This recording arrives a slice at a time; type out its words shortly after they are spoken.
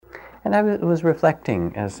And I was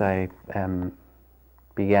reflecting as I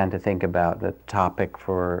began to think about the topic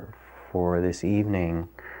for this evening,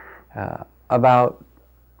 about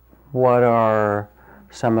what are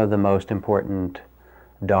some of the most important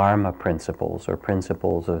Dharma principles or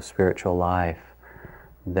principles of spiritual life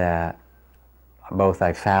that both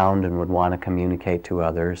I found and would want to communicate to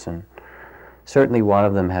others. And certainly one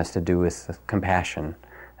of them has to do with compassion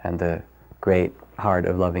and the great heart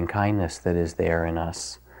of loving kindness that is there in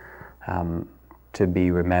us, to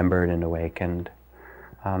be remembered and awakened.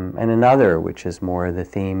 And another, which is more the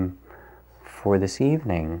theme for this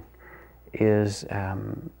evening, is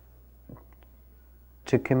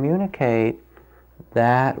to communicate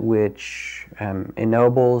that which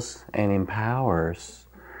ennobles and empowers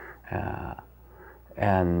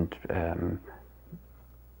and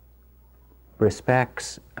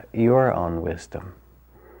respects your own wisdom,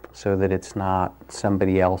 so that it's not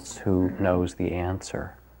somebody else who knows the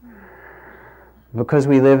answer. Because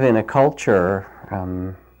we live in a culture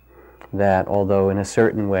that, although in a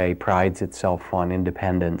certain way prides itself on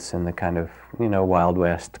independence and the kind of, Wild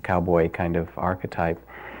West cowboy kind of archetype,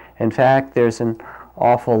 in fact, there's an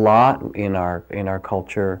awful lot in our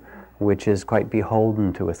culture which is quite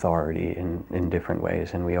beholden to authority in different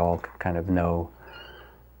ways, and we all kind of know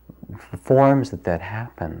the forms that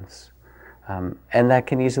happens. And that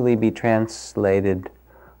can easily be translated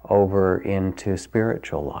over into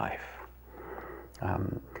spiritual life.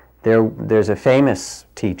 There's a famous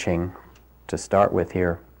teaching, to start with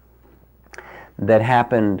here, that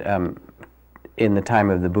happened in the time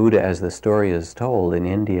of the Buddha, as the story is told, in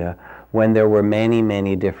India, when there were many,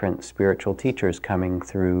 many different spiritual teachers coming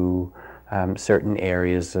through certain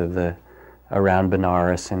areas of around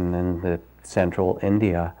Benares and in the central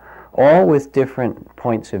India, all with different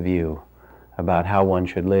points of view about how one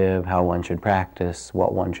should live, how one should practice,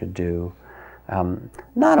 what one should do.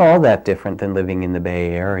 Not all that different than living in the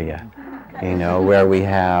Bay Area, where we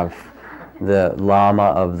have the Lama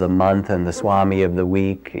of the month and the Swami of the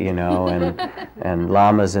week, and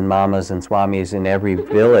Lamas and Mamas and Swamis in every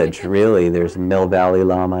village, really. There's Mill Valley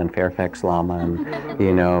Lama and Fairfax Lama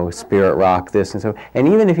and, Spirit Rock this and so. And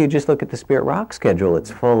even if you just look at the Spirit Rock schedule, it's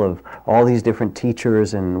full of all these different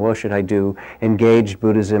teachers and, well, should I do engaged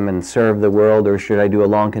Buddhism and serve the world, or should I do a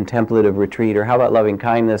long contemplative retreat, or how about loving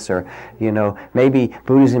kindness, or, maybe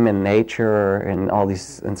Buddhism in nature, and all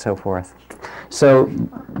these and so forth. So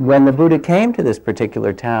when the Buddha came to this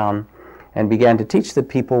particular town and began to teach, the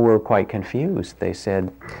people were quite confused. They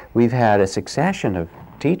said, we've had a succession of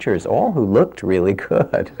teachers, all who looked really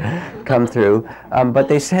good, come through, but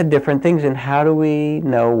they said different things, and how do we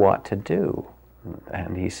know what to do?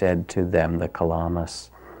 And he said to them, the Kalamas,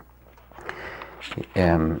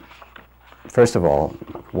 first of all,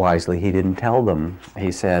 wisely, he didn't tell them.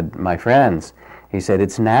 He said, my friends, he said,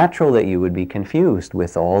 it's natural that you would be confused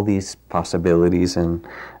with all these possibilities and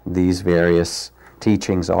these various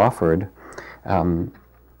teachings offered, and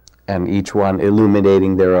each one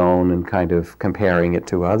illuminating their own and kind of comparing it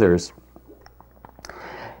to others.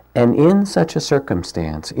 And in such a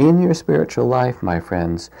circumstance, in your spiritual life, my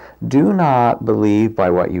friends, do not believe by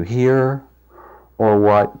what you hear or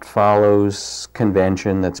what follows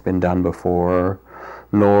convention that's been done before,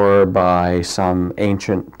 nor by some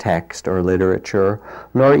ancient text or literature,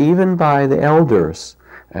 nor even by the elders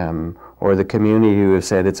or the community who have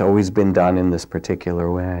said it's always been done in this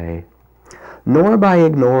particular way, nor by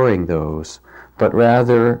ignoring those, but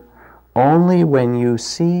rather only when you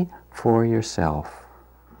see for yourself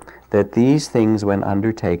that these things, when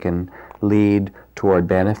undertaken, lead toward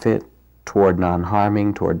benefit, toward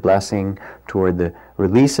non-harming, toward blessing, toward the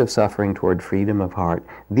release of suffering, toward freedom of heart.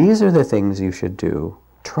 These are the things you should do.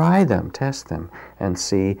 Try them, test them, and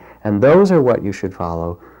see. And those are what you should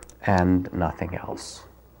follow, and nothing else.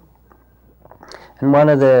 And one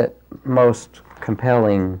of the most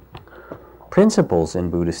compelling principles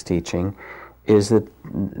in Buddhist teaching is that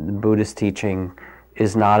Buddhist teaching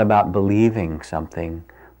is not about believing something,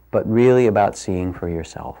 but really about seeing for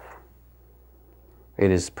yourself.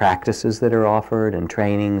 It is practices that are offered and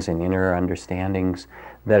trainings and inner understandings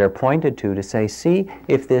that are pointed to say, see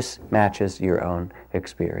if this matches your own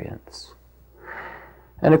experience.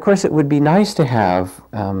 And of course it would be nice to have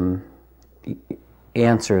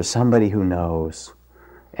answers, somebody who knows.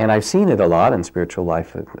 And I've seen it a lot in spiritual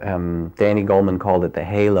life. Danny Goleman called it the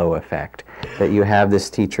halo effect, that you have this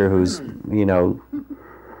teacher who's,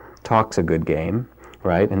 talks a good game,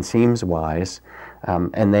 right, and seems wise,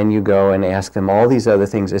 and then you go and ask them all these other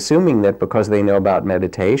things, assuming that because they know about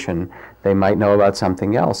meditation, they might know about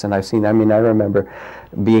something else. And I remember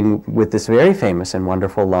being with this very famous and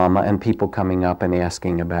wonderful Lama and people coming up and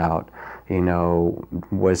asking about,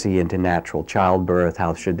 Was he into natural childbirth?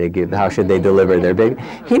 How should they deliver their baby?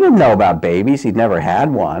 He didn't know about babies. He'd never had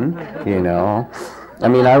one, I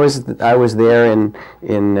mean, I was there in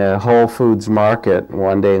Whole Foods Market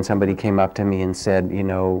one day, and somebody came up to me and said,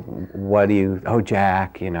 what do you? Oh,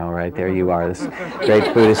 Jack, right there you are, this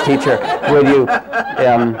great Buddhist teacher. Would you?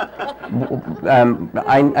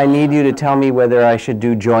 I need you to tell me whether I should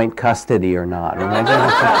do joint custody or not. And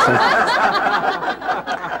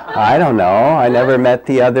I don't know. I never met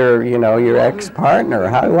the other, your ex-partner.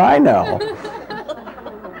 How do I know?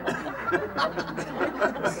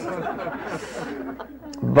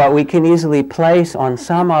 But we can easily place on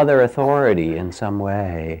some other authority in some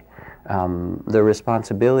way the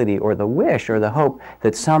responsibility or the wish or the hope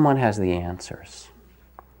that someone has the answers.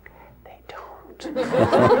 They don't.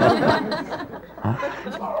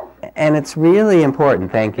 And it's really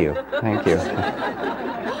important. Thank you.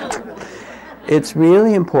 It's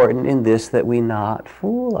really important in this that we not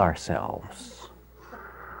fool ourselves.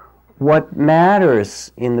 What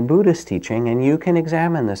matters in the Buddhist teaching, and you can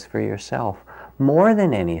examine this for yourself, more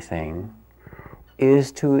than anything,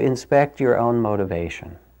 is to inspect your own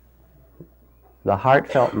motivation, the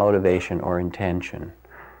heartfelt motivation or intention.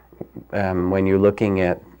 When you're looking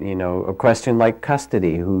at, a question like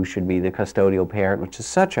custody, who should be the custodial parent, which is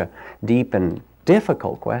such a deep and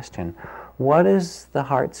difficult question, what is the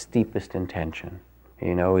heart's deepest intention?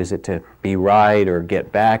 Is it to be right or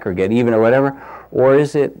get back or get even or whatever, or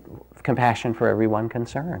is it compassion for everyone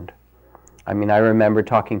concerned? I mean, I remember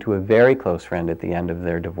talking to a very close friend at the end of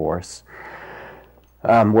their divorce,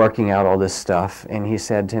 working out all this stuff, and he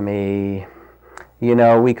said to me,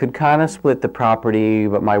 we could kind of split the property,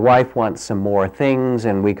 but my wife wants some more things,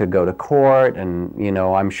 and we could go to court, and,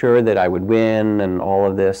 I'm sure that I would win and all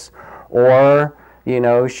of this. Or,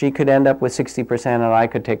 she could end up with 60% and I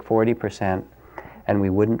could take 40%, and we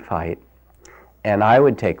wouldn't fight. And I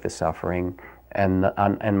would take the suffering, and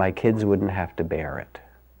my kids wouldn't have to bear it.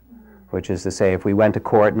 Which is to say, if we went to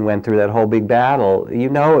court and went through that whole big battle, it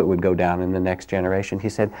would go down in the next generation. He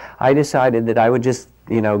said, I decided that I would just,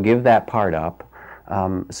 give that part up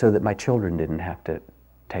so that my children didn't have to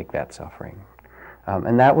take that suffering.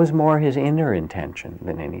 And that was more his inner intention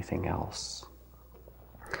than anything else.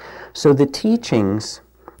 So the teachings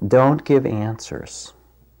don't give answers.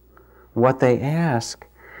 What they ask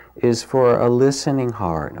is for a listening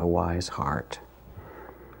heart, a wise heart.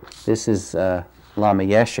 This is Lama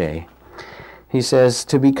Yeshe. He says,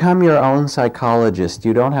 to become your own psychologist,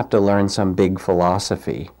 you don't have to learn some big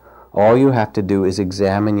philosophy. All you have to do is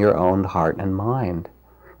examine your own heart and mind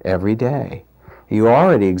every day. You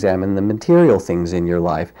already examine the material things in your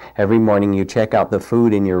life. Every morning you check out the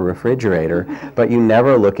food in your refrigerator, but you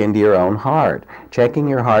never look into your own heart. Checking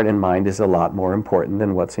your heart and mind is a lot more important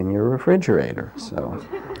than what's in your refrigerator. So,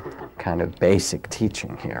 kind of basic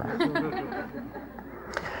teaching here.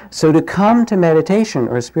 So to come to meditation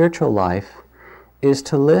or spiritual life is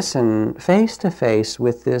to listen face to face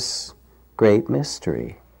with this great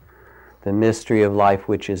mystery, the mystery of life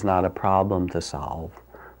which is not a problem to solve,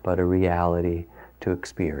 but a reality to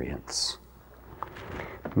experience.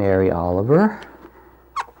 Mary Oliver,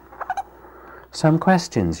 some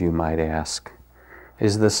questions you might ask.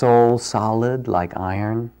 Is the soul solid like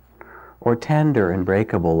iron, or tender and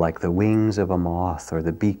breakable like the wings of a moth or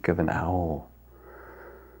the beak of an owl?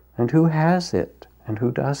 And who has it and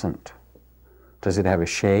who doesn't? Does it have a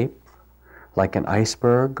shape, like an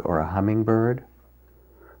iceberg or a hummingbird?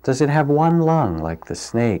 Does it have one lung, like the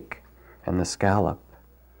snake and the scallop?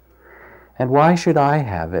 And why should I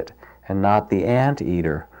have it, and not the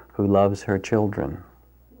anteater who loves her children?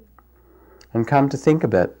 And come to think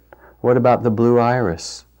of it, what about the blue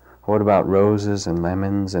iris? What about roses and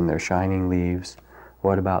lemons and their shining leaves?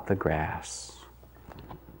 What about the grass?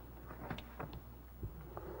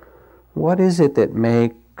 What is it that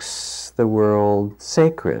makes the world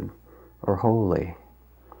sacred or holy?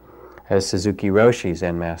 As Suzuki Roshi,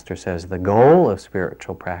 Zen master, says, the goal of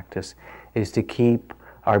spiritual practice is to keep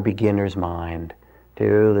our beginner's mind,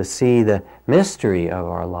 to see the mystery of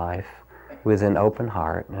our life with an open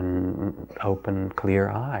heart and open, clear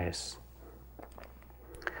eyes.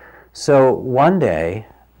 So one day,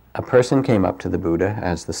 a person came up to the Buddha,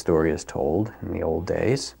 as the story is told in the old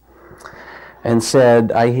days, and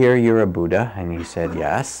said, I hear you're a Buddha. And he said,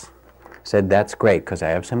 yes. Said, that's great, because I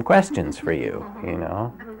have some questions for you,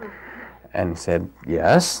 And said,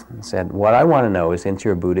 yes. And said, what I want to know is, since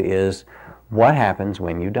you're a Buddha, is what happens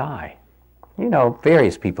when you die?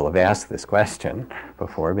 Various people have asked this question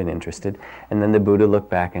before, been interested. And then the Buddha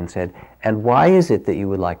looked back and said, and why is it that you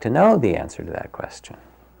would like to know the answer to that question?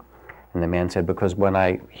 And the man said, because when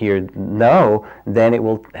I hear no, then it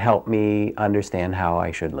will help me understand how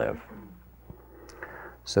I should live.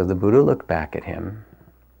 So the Buddha looked back at him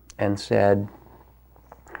and said,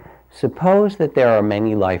 suppose that there are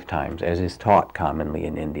many lifetimes, as is taught commonly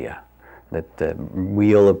in India, that the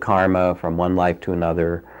wheel of karma from one life to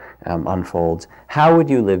another unfolds. How would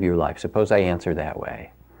you live your life? Suppose I answer that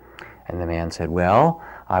way. And the man said, well,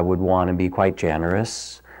 I would want to be quite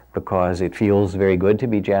generous because it feels very good to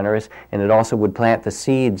be generous, and it also would plant the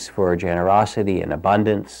seeds for generosity and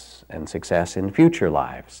abundance and success in future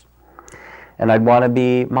lives. And I'd want to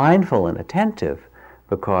be mindful and attentive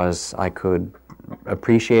because I could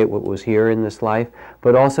appreciate what was here in this life,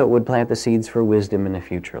 but also it would plant the seeds for wisdom in a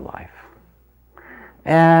future life.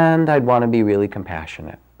 And I'd want to be really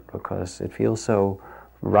compassionate because it feels so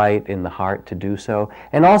right in the heart to do so.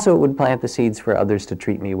 And also it would plant the seeds for others to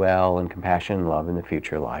treat me well and compassion and love in the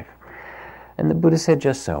future life. And the Buddha said,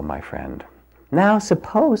 just so, my friend. Now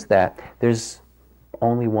suppose that there's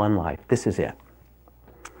only one life. This is it.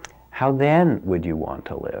 How then would you want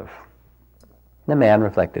to live? The man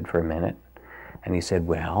reflected for a minute, and he said,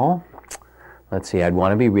 well, let's see, I'd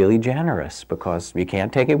want to be really generous because you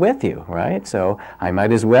can't take it with you, right? So I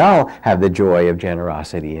might as well have the joy of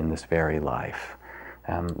generosity in this very life.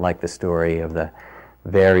 Like the story of the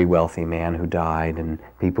very wealthy man who died, and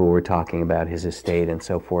people were talking about his estate and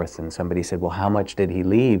so forth, and somebody said, well, how much did he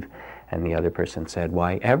leave? And the other person said,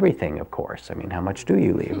 why, everything, of course. I mean, how much do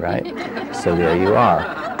you leave, right? So there you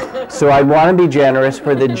are. So I want to be generous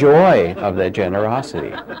for the joy of that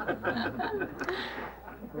generosity.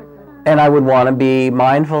 And I would want to be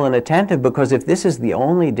mindful and attentive because if this is the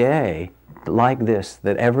only day like this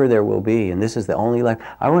that ever there will be, and this is the only life,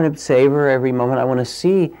 I want to savor every moment. I want to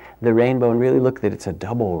see the rainbow and really look that it's a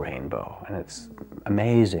double rainbow, and it's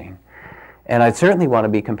amazing. And I'd certainly want to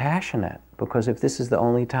be compassionate because if this is the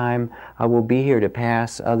only time I will be here to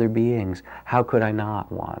pass other beings, how could I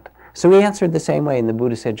not want? So he answered the same way, and the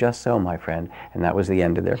Buddha said, just so, my friend, and that was the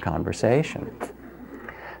end of their conversation.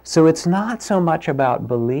 So it's not so much about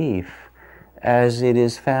belief as it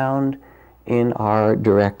is found in our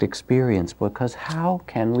direct experience, because how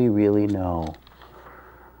can we really know?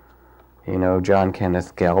 You know, John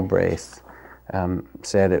Kenneth Galbraith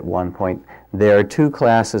said at one point, there are two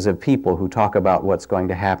classes of people who talk about what's going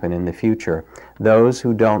to happen in the future. Those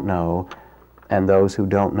who don't know and those who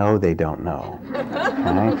don't know they don't know.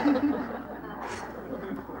 Right?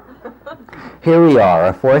 Here we are,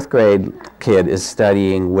 a fourth grade kid is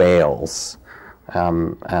studying whales.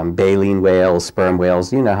 Baleen whales, sperm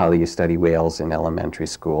whales. You know how you study whales in elementary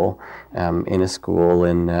school, in a school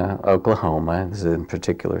in Oklahoma. This is a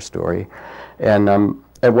particular story. And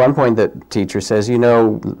at one point the teacher says, you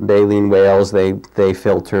know, baleen whales, they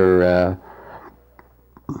filter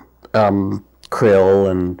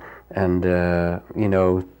krill and you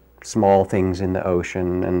know, small things in the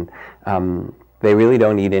ocean, and they really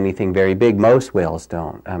don't eat anything very big. Most whales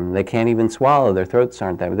don't. They can't even swallow. Their throats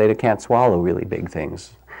aren't that. They can't swallow really big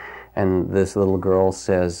things. And this little girl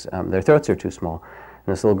says, their throats are too small.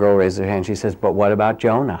 And this little girl raises her hand. She says, but what about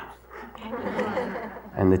Jonah?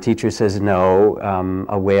 And the teacher says, no,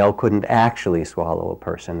 a whale couldn't actually swallow a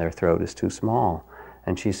person. Their throat is too small.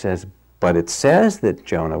 And she says, but it says that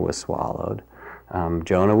Jonah was swallowed.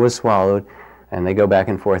 Jonah was swallowed. And they go back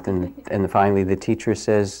and forth. And finally the teacher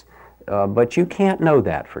says, but you can't know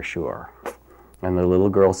that for sure. And the little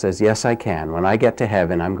girl says, yes, I can. When I get to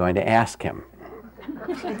heaven, I'm going to ask him.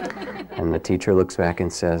 And the teacher looks back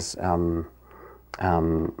and says,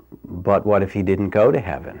 but what if he didn't go to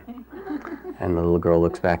heaven? And the little girl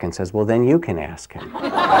looks back and says, well, then you can ask him.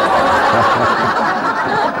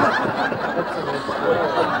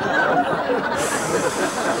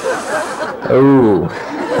 Oh.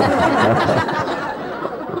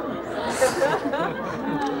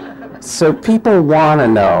 So people want to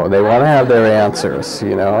know. They want to have their answers,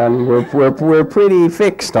 you know, and we're pretty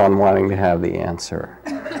fixed on wanting to have the answer.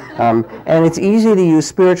 And it's easy to use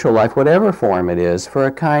spiritual life, whatever form it is, for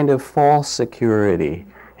a kind of false security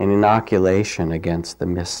and inoculation against the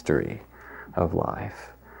mystery of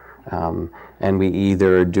life. And we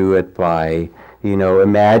either do it by, you know,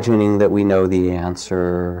 imagining that we know the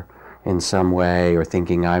answer in some way, or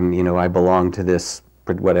thinking I belong to this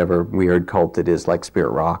whatever weird cult it is, like Spirit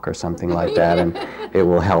Rock or something like that, and it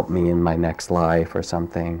will help me in my next life or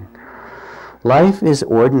something. Life is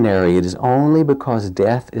ordinary. It is only because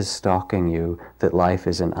death is stalking you that life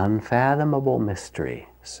is an unfathomable mystery,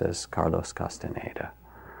 says Carlos Castaneda.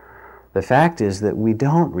 The fact is that we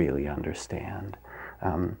don't really understand.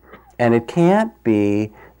 And it can't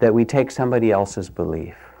be that we take somebody else's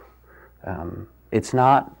belief. It's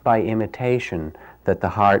not by imitation that the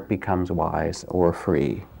heart becomes wise or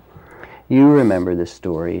free. You remember this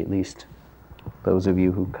story, at least those of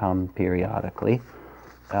you who come periodically.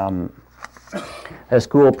 A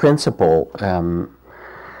school principal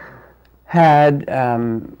had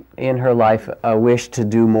in her life a wish to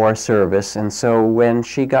do more service, and so when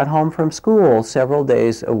she got home from school several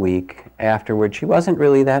days a week afterward, she wasn't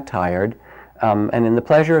really that tired, and in the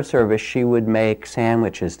pleasure of service she would make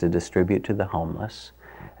sandwiches to distribute to the homeless,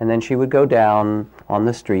 and then she would go down on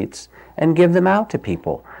the streets and give them out to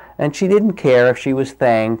people. And she didn't care if she was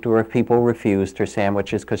thanked or if people refused her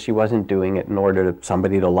sandwiches, because she wasn't doing it in order to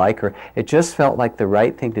somebody to like her. It just felt like the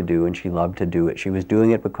right thing to do, and she loved to do it. She was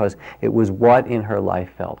doing it because it was what in her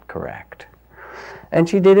life felt correct. And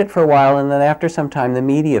she did it for a while, and then after some time the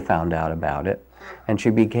media found out about it, and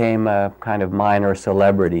she became a kind of minor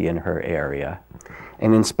celebrity in her area.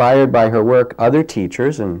 And inspired by her work, other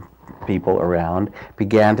teachers and people around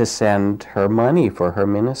began to send her money for her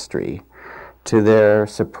ministry. To their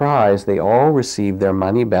surprise, they all received their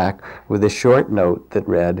money back with a short note that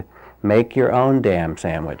read, "Make your own damn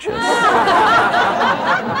sandwiches."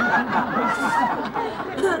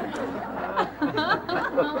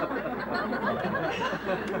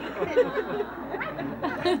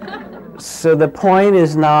 So the point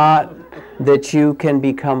is not that you can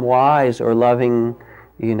become wise or loving,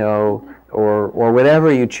 or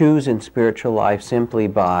whatever you choose in spiritual life simply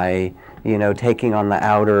by taking on the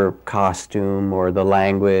outer costume or the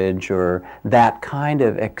language or that kind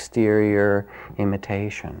of exterior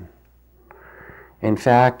imitation. In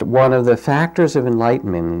fact, one of the factors of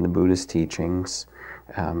enlightenment in the Buddhist teachings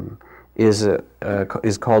is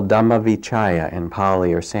called Dhammavichaya in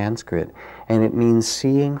Pali or Sanskrit, and it means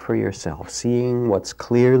seeing for yourself, seeing what's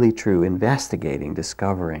clearly true, investigating,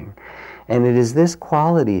 discovering. And it is this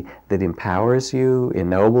quality that empowers you,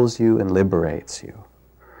 ennobles you, and liberates you.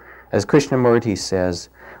 As Krishnamurti says,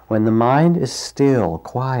 when the mind is still,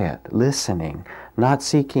 quiet, listening, not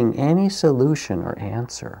seeking any solution or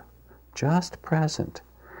answer, just present,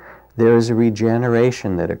 there is a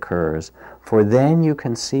regeneration that occurs, for then you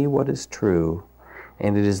can see what is true,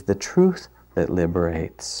 and it is the truth that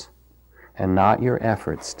liberates, and not your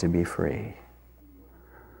efforts to be free.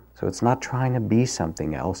 So it's not trying to be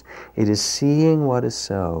something else, it is seeing what is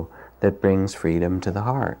so that brings freedom to the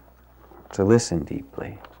heart. So listen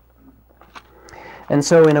deeply. And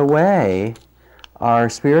so in a way, our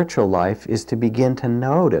spiritual life is to begin to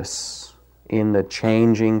notice in the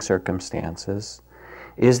changing circumstances,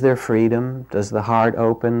 is there freedom? Does the heart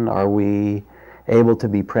open? Are we able to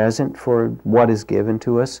be present for what is given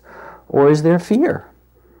to us? Or is there fear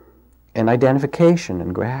and identification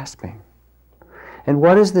and grasping? And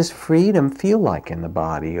what does this freedom feel like in the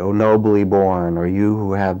body, O nobly born, or you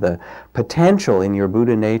who have the potential in your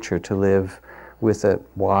Buddha nature to live with a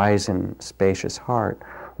wise and spacious heart?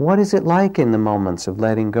 What is it like in the moments of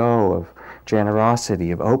letting go, of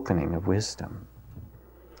generosity, of opening, of wisdom?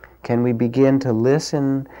 Can we begin to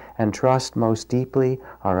listen and trust most deeply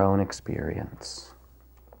our own experience?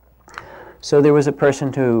 So there was a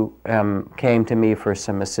person who came to me for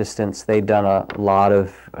some assistance. They'd done a lot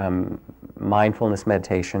of mindfulness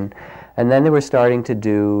meditation, and then they were starting to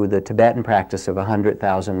do the Tibetan practice of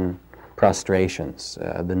 100,000 prostrations,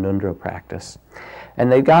 the Nundra practice.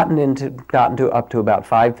 And they'd gotten to up to about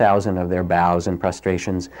 5,000 of their bows and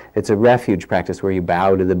prostrations. It's a refuge practice where you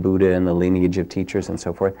bow to the Buddha and the lineage of teachers and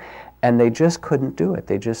so forth. And they just couldn't do it.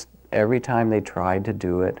 Every time they tried to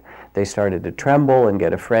do it, they started to tremble and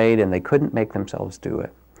get afraid, and they couldn't make themselves do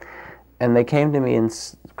it. And they came to me,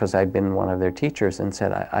 because I'd been one of their teachers, and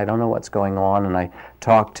said, I don't know what's going on. And I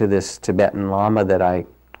talked to this Tibetan Lama that I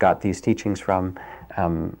got these teachings from,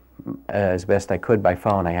 as best I could by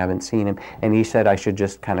phone. I haven't seen him. And he said I should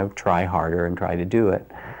just kind of try harder and try to do it.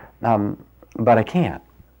 But I can't.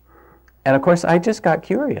 And of course, I just got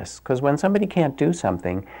curious, because when somebody can't do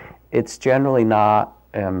something, it's generally not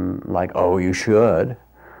like, oh, you should.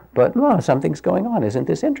 But, no, something's going on. Isn't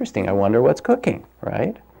this interesting? I wonder what's cooking,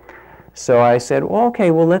 right? So I said, well,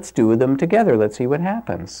 okay, well, let's do them together. Let's see what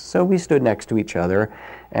happens. So we stood next to each other,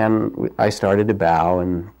 and I started to bow,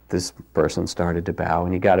 and this person started to bow,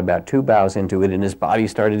 and he got about 2 bows into it, and his body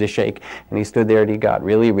started to shake, and he stood there, and he got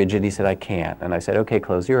really rigid. He said, I can't. And I said, okay,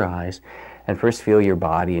 close your eyes, and first feel your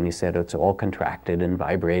body. And he said, it's all contracted and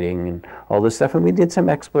vibrating and all this stuff. And we did some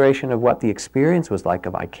exploration of what the experience was like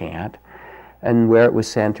of I can't, and where it was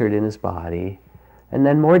centered in his body. And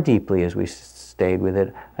then more deeply, as we stayed with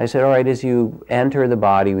it, I said, all right, as you enter the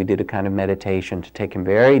body, we did a kind of meditation to take him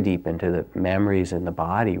very deep into the memories in the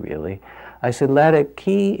body, really. I said, let a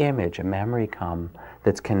key image, a memory come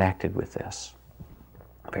that's connected with this.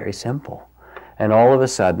 Very simple. And all of a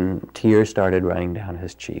sudden, tears started running down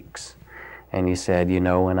his cheeks. And he said, you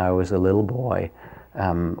know, when I was a little boy,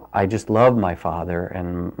 I just loved my father,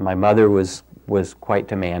 and my mother was quite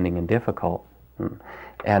demanding and difficult.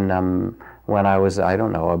 And when I was, I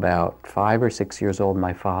don't know, about 5 or 6 years old,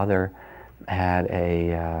 my father had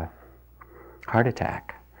a heart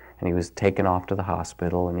attack. And he was taken off to the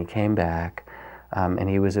hospital, and he came back. And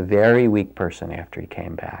he was a very weak person after he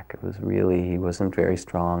came back. It was really, he wasn't very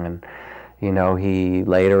strong. And, you know, he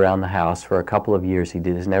laid around the house for a couple of years. He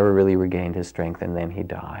never really regained his strength, and then he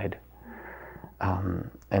died.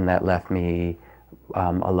 And that left me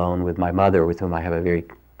alone with my mother, with whom I have a very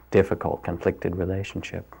difficult, conflicted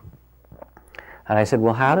relationship. And I said,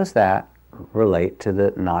 well, how does that relate to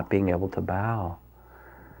the not being able to bow?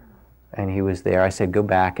 And he was there. I said, go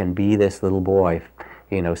back and be this little boy,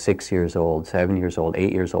 you know, 6 years old, 7 years old,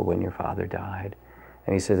 8 years old when your father died.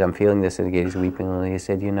 And he says, I'm feeling this, and he's weeping. And he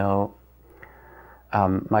said, you know,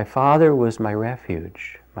 my father was my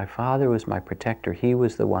refuge. My father was my protector. He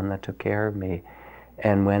was the one that took care of me.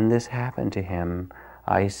 And when this happened to him,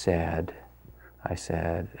 I said,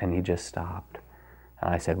 and he just stopped.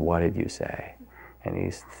 And I said, what did you say? And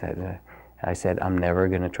he said, I said, I'm never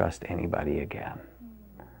going to trust anybody again.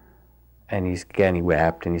 And he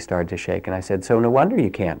wept, and he started to shake. And I said, so no wonder you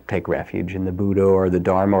can't take refuge in the Buddha or the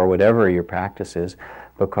Dharma or whatever your practice is,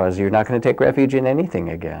 because you're not going to take refuge in anything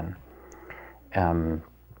again.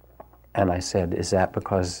 And I said, is that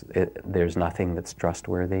because there's nothing that's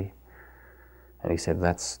trustworthy? And he said,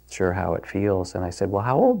 that's sure how it feels. And I said, well,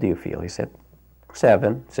 how old do you feel? He said,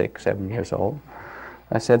 7 years old.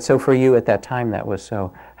 I said, so for you at that time that was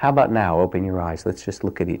so. How about now? Open your eyes. Let's just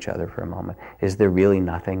look at each other for a moment. Is there really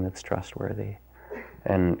nothing that's trustworthy?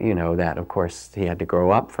 And, you know, that, of course, he had to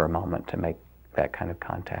grow up for a moment to make that kind of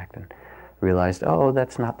contact, and realized, oh,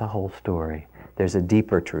 that's not the whole story. There's a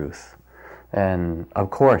deeper truth. And, of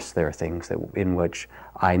course, there are things in which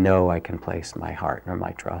I know I can place my heart or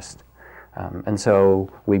my trust. And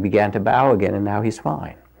so we began to bow again, and now he's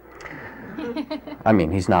fine. I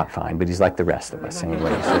mean, he's not fine, but he's like the rest of us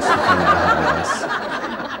anyway. He's just,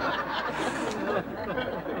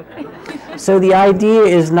 So the idea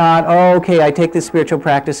is not, oh, okay, I take this spiritual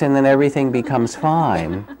practice and then everything becomes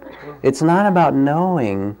fine. It's not about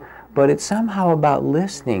knowing, but it's somehow about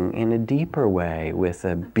listening in a deeper way with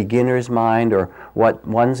a beginner's mind, or what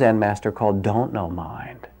one Zen master called don't know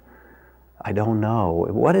mind. I don't know.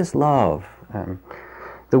 What is love?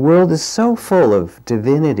 The world is so full of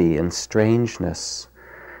divinity and strangeness.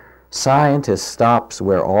 Scientists stops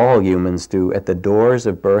where all humans do, at the doors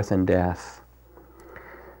of birth and death.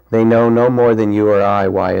 They know no more than you or I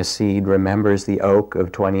why a seed remembers the oak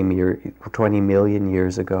of 20 million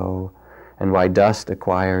years ago, and why dust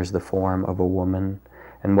acquires the form of a woman,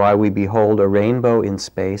 and why we behold a rainbow in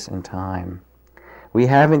space and time. We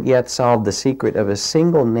haven't yet solved the secret of a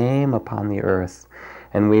single name upon the earth,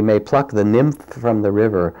 and we may pluck the nymph from the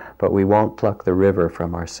river, but we won't pluck the river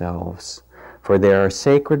from ourselves. For there are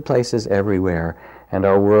sacred places everywhere, and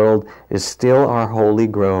our world is still our holy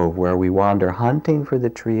grove, where we wander hunting for the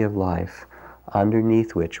tree of life,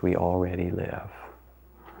 underneath which we already live.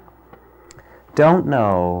 Don't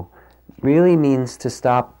know really means to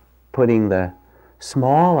stop putting the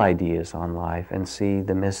small ideas on life and see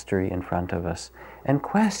the mystery in front of us, and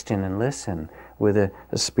question and listen with a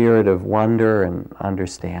spirit of wonder and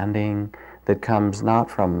understanding that comes not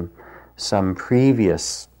from some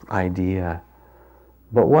previous idea,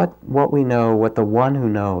 but what we know, what the one who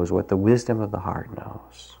knows, what the wisdom of the heart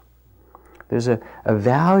knows. There's a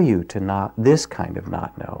value to this kind of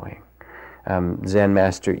not knowing. Zen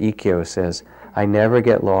Master Ikkyo says, I never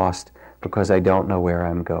get lost because I don't know where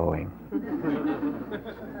I'm going.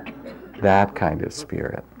 That kind of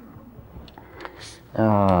spirit.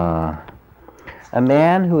 A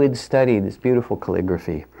man who had studied, this beautiful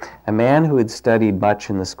calligraphy, a man who had studied much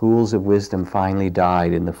in the schools of wisdom finally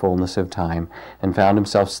died in the fullness of time and found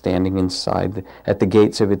himself standing at the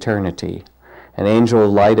gates of eternity. An angel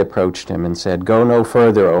of light approached him and said, Go no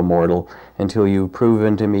further, O mortal, until you've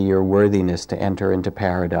proven to me your worthiness to enter into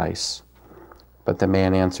paradise. But the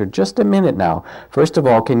man answered, Just a minute now. First of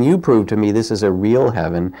all, can you prove to me this is a real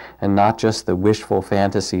heaven and not just the wishful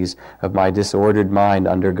fantasies of my disordered mind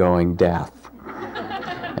undergoing death?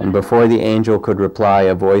 And before the angel could reply,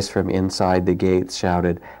 a voice from inside the gates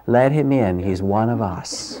shouted, Let him in, he's one of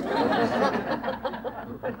us.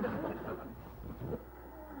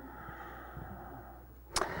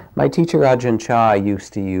 My teacher Ajahn Chah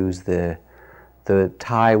used to use the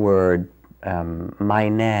Thai word mai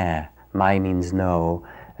ne. Mai means no,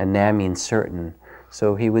 and na means certain,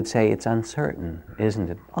 So he would say, it's uncertain, isn't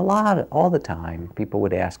it? All the time. People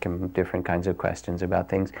would ask him different kinds of questions about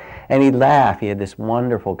things. And he'd laugh. He had this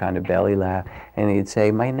wonderful kind of belly laugh. And he'd say,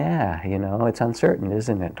 my nah, it's uncertain,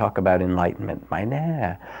 isn't it? Talk about enlightenment. My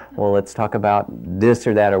nah. Well, let's talk about this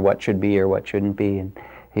or that or what should be or what shouldn't be. And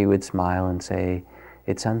he would smile and say,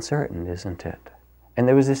 it's uncertain, isn't it? And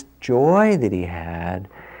there was this joy that he had,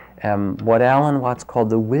 what Alan Watts called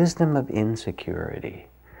the wisdom of insecurity.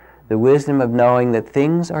 The wisdom of knowing that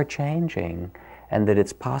things are changing and that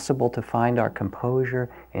it's possible to find our composure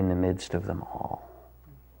in the midst of them all.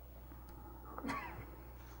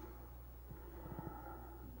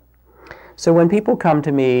 So when people come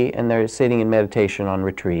to me and they're sitting in meditation on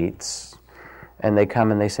retreats, and they come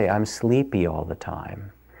and they say, I'm sleepy all the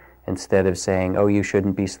time, instead of saying, oh, you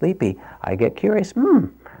shouldn't be sleepy, I get curious,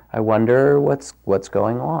 I wonder what's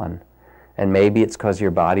going on. And maybe it's because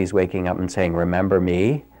your body's waking up and saying, remember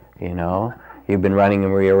me? You've been running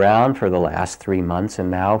me around for the last 3 months,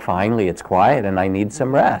 and now finally it's quiet and I need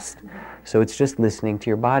some rest. So it's just listening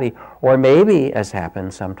to your body. Or maybe, as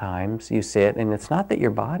happens sometimes, you sit and it's not that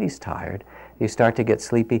your body's tired. You start to get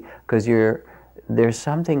sleepy because there's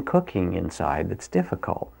something cooking inside that's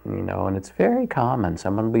difficult, and it's very common.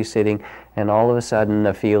 Someone will be sitting and all of a sudden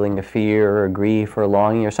a feeling of fear or grief or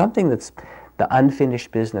longing or something that's the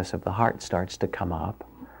unfinished business of the heart starts to come up.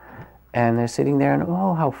 And they're sitting there and,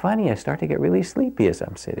 oh, how funny, I start to get really sleepy as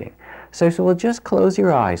I'm sitting. So well, just close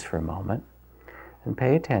your eyes for a moment and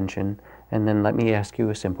pay attention, and then let me ask you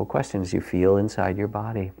a simple question as you feel inside your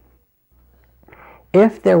body.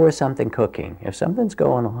 If there was something cooking, if something's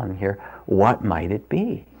going on here, what might it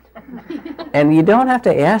be? And you don't have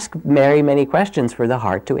to ask very many questions for the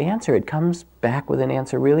heart to answer. It comes back with an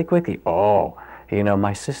answer really quickly. Oh,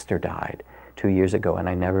 my sister died 2 years ago and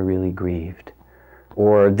I never really grieved.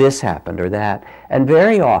 Or this happened or that. And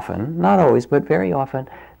very often, not always, but very often,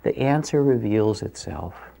 the answer reveals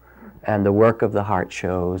itself. And the work of the heart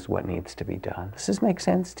shows what needs to be done. Does this make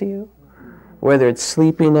sense to you? Whether it's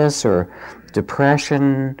sleepiness or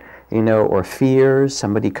depression, or fears,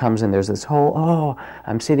 somebody comes and there's this whole, oh,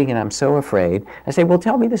 I'm sitting and I'm so afraid. I say, well,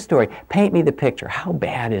 tell me the story. Paint me the picture. How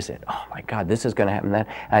bad is it? Oh my God, this is going to happen. And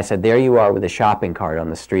I said, there you are with a shopping cart on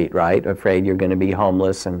the street, right? Afraid you're going to be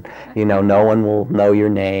homeless and, no one will know your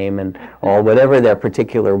name and all, whatever their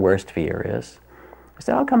particular worst fear is. I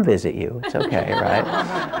said, I'll come visit you. It's okay,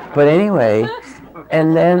 right? But anyway,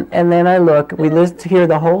 and then I look, we listen to hear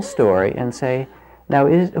the whole story and say, now,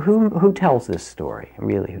 who tells this story?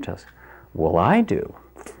 Really, who tells? Well, I do.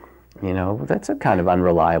 That's a kind of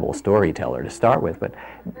unreliable storyteller to start with, but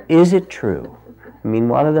is it true? I mean,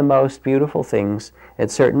 one of the most beautiful things at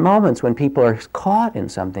certain moments when people are caught in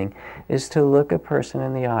something is to look a person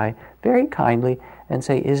in the eye very kindly and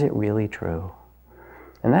say, is it really true?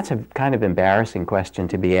 And that's a kind of embarrassing question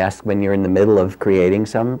to be asked when you're in the middle of creating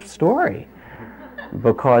some story,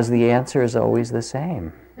 because the answer is always the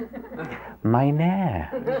same. My nah,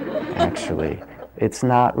 actually. It's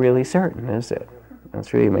not really certain, is it?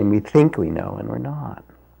 That's really when we think we know and we're not.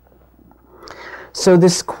 So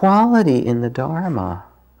this quality in the Dharma,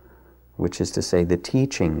 which is to say the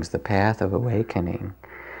teachings, the path of awakening,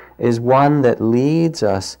 is one that leads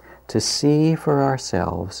us to see for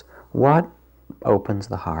ourselves what opens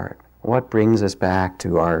the heart, what brings us back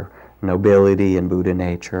to our nobility and Buddha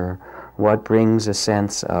nature, what brings a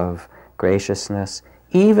sense of graciousness,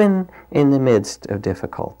 even in the midst of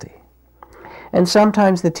difficulty. And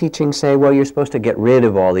sometimes the teachings say, well, you're supposed to get rid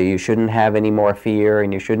of all you shouldn't have any more fear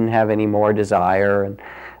and you shouldn't have any more desire and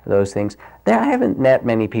those things. I haven't met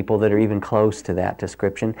many people that are even close to that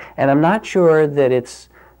description, and I'm not sure that it's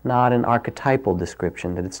not an archetypal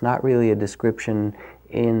description, that it's not really a description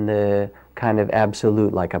in the kind of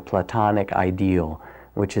absolute, like a Platonic ideal,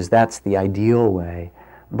 that's the ideal way.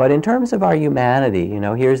 But in terms of our humanity,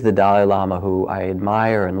 here's the Dalai Lama, who I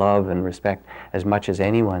admire and love and respect as much as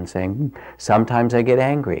anyone, saying, sometimes I get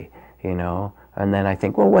angry, and then I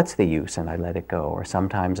think, well, what's the use? And I let it go. Or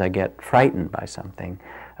sometimes I get frightened by something.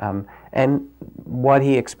 And what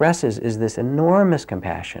he expresses is this enormous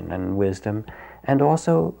compassion and wisdom, and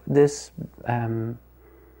also this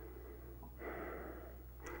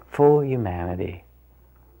full humanity,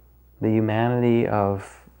 the humanity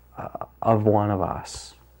of one of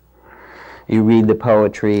us. You read the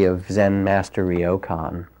poetry of Zen Master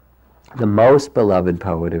Ryokan, the most beloved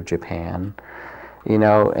poet of Japan,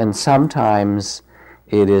 and sometimes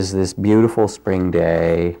it is this beautiful spring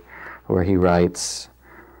day where he writes,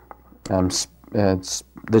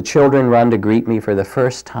 the children run to greet me for the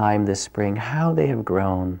first time this spring. How they have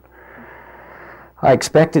grown. I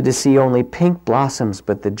expected to see only pink blossoms,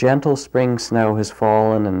 but the gentle spring snow has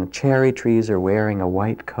fallen and the cherry trees are wearing a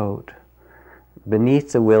white coat.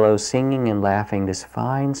 Beneath the willows, singing and laughing, this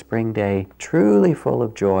fine spring day, truly full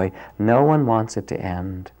of joy, no one wants it to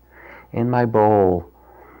end. In my bowl,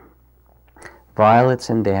 violets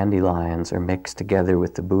and dandelions are mixed together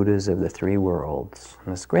with the Buddhas of the three worlds.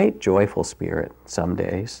 And this great joyful spirit some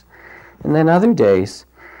days. And then other days,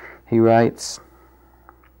 he writes,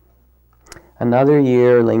 another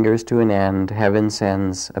year lingers to an end, heaven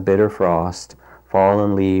sends a bitter frost,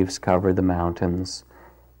 fallen leaves cover the mountains.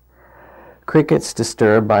 Crickets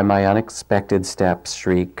disturbed by my unexpected steps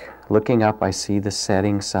shriek. Looking up I see the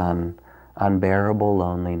setting sun, unbearable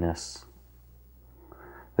loneliness.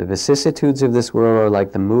 The vicissitudes of this world are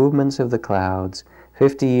like the movements of the clouds,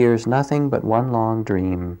 50 years nothing but one long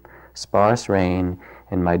dream, sparse rain,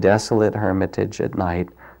 in my desolate hermitage at night,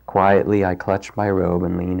 quietly I clutch my robe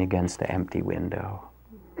and lean against the empty window.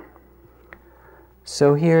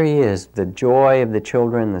 So here he is, the joy of the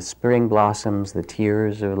children, the spring blossoms, the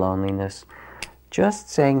tears of loneliness, just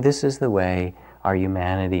saying this is the way our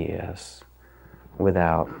humanity is,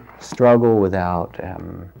 without struggle, without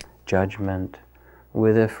judgment,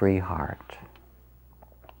 with a free heart.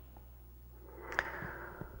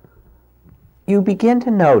 You begin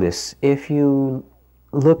to notice, if you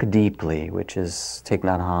look deeply, which is Thich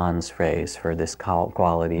Nhat Hanh's phrase for this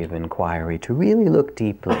quality of inquiry, to really look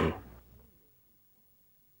deeply,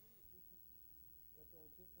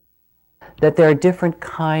 that there are different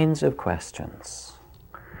kinds of questions.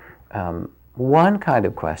 One kind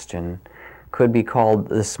of question could be called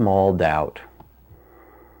the small doubt.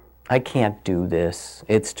 I can't do this.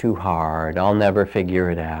 It's too hard. I'll never figure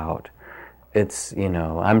it out. It's,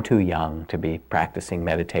 I'm too young to be practicing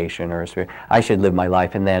meditation, or I should live my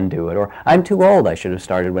life and then do it. Or I'm too old. I should have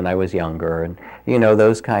started when I was younger. And,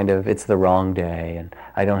 those kind of, it's the wrong day, and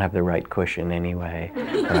I don't have the right cushion anyway.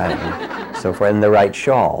 Right? And so forth. And the right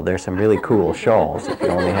shawl. There's some really cool shawls if you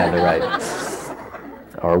only had the right,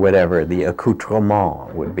 or whatever the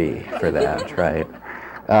accoutrement would be for that, right?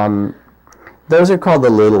 Those are called the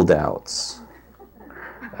little doubts.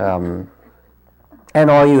 And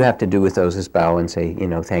all you have to do with those is bow and say,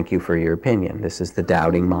 thank you for your opinion. This is the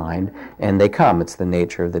doubting mind. And they come. It's the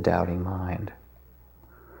nature of the doubting mind.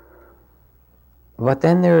 But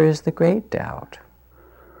then there is the great doubt.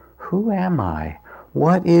 Who am I?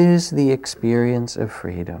 What is the experience of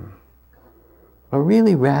freedom? A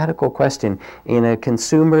really radical question. In a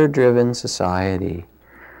consumer-driven society,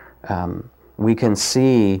 we can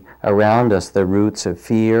see around us the roots of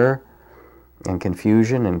fear and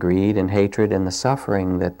confusion and greed and hatred and the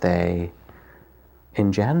suffering that they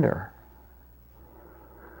engender.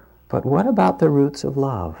 But what about the roots of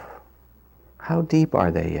love? How deep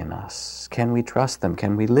are they in us? Can we trust them?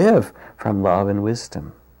 Can we live from love and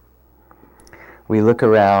wisdom? We look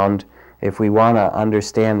around. If we want to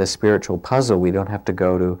understand the spiritual puzzle, we don't have to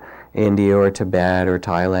go to India or Tibet or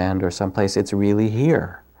Thailand or someplace. It's really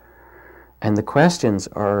here. And the questions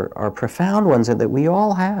are profound ones that we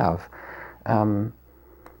all have.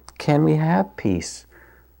 Can we have peace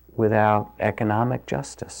without economic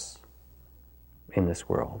justice in this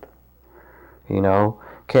world?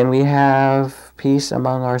 Can we have peace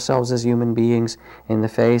among ourselves as human beings in the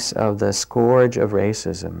face of the scourge of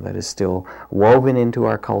racism that is still woven into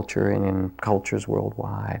our culture and in cultures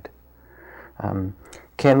worldwide?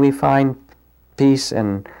 Can we find peace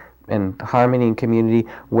and harmony and community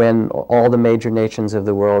when all the major nations of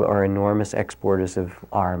the world are enormous exporters of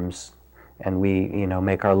arms, and we,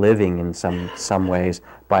 make our living in some ways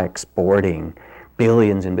by exporting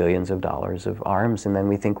billions and billions of dollars of arms, and then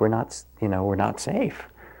we think we're not safe,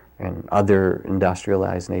 and other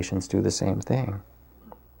industrialized nations do the same thing.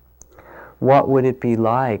 What would it be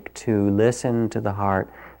like to listen to the heart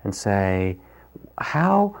and say,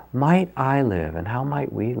 how might I live and how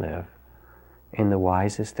might we live in the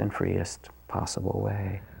wisest and freest possible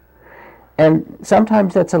way? And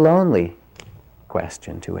sometimes that's a lonely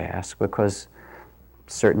question to ask, because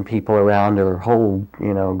certain people around or whole,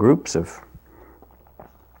 groups of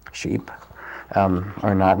sheep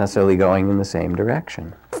are not necessarily going in the same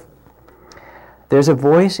direction. There's a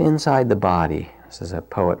voice inside the body. This is a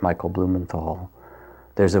poet, Michael Blumenthal.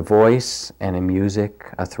 There's a voice and a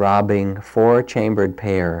music, a throbbing, four-chambered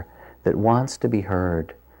pair that wants to be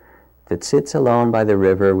heard, that sits alone by the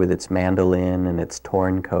river with its mandolin and its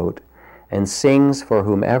torn coat, and sings for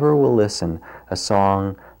whomever will listen a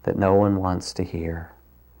song that no one wants to hear.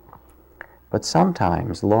 But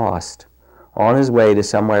sometimes, lost, on his way to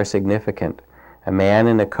somewhere significant, a man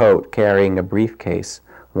in a coat carrying a briefcase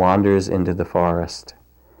wanders into the forest.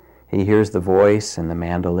 He hears the voice and the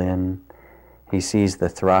mandolin. He sees the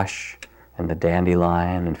thrush and the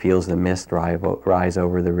dandelion and feels the mist rise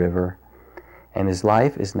over the river. And his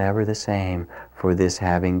life is never the same for this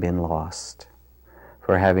having been lost,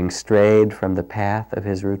 for having strayed from the path of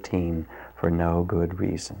his routine for no good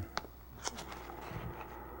reason.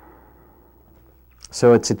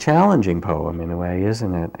 So it's a challenging poem in a way,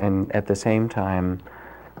 isn't it? And at the same time,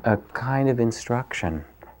 a kind of instruction.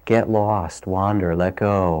 Get lost, wander, let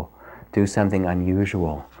go, do something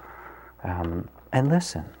unusual, and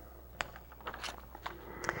listen.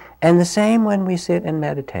 And the same when we sit and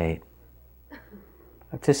meditate.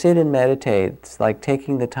 To sit and meditate, it's like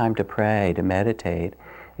taking the time to pray, to meditate,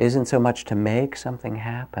 isn't so much to make something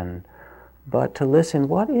happen, but to listen,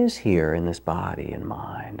 what is here in this body and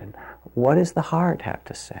mind, and what does the heart have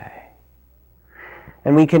to say?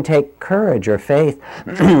 And we can take courage or faith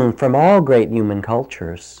from all great human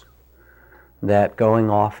cultures, that going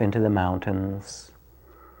off into the mountains,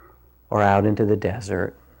 or out into the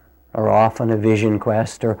desert, or off on a vision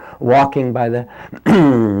quest, or walking by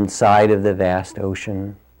the side of the vast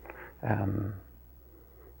ocean,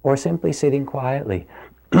 or simply sitting quietly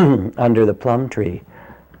under the plum tree,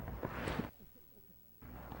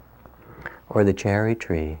 or the cherry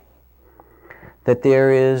tree, that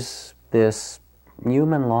there is this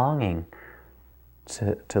human longing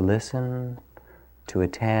to listen, to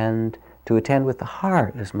attend with the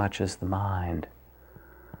heart as much as the mind,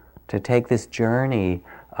 to take this journey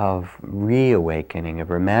of reawakening, of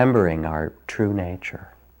remembering our true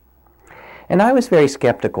nature. And I was very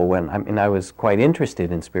skeptical when, I was quite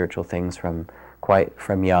interested in spiritual things from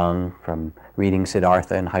young, from reading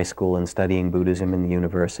Siddhartha in high school and studying Buddhism in the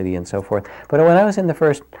university and so forth. But when I was in the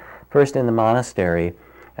first in the monastery,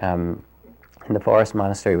 in the forest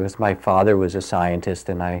monastery, my father was a scientist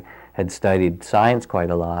and I had studied science quite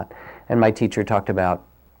a lot. And my teacher talked about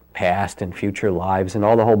past and future lives and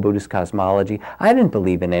all the whole Buddhist cosmology. I didn't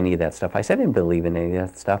believe in any of that stuff. I said I didn't believe in any of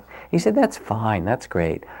that stuff. He said, that's fine, that's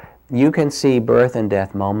great. You can see birth and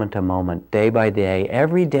death moment to moment, day by day.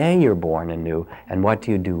 Every day you're born anew, and what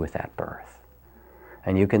do you do with that birth?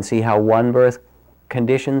 And you can see how one birth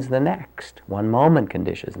conditions the next, one moment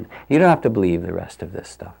conditions. You don't have to believe the rest of this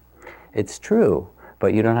stuff. It's true,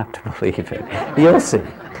 but you don't have to believe it. You'll see.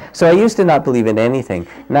 So I used to not believe in anything.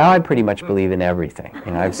 Now I pretty much believe in everything.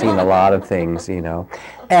 I've seen a lot of things,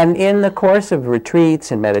 And in the course of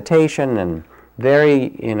retreats and meditation and very,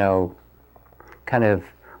 kind of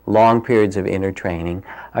long periods of inner training,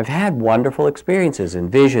 I've had wonderful experiences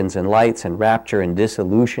and visions and lights and rapture and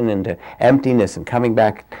dissolution into emptiness and coming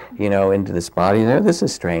back, into this body. This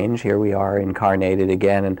is strange. Here we are incarnated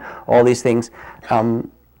again and all these things.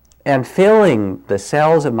 And filling the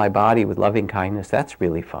cells of my body with loving kindness, that's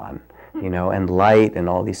really fun, and light and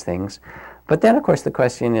all these things. But then, of course, the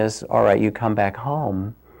question is, all right, you come back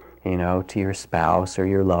home, to your spouse or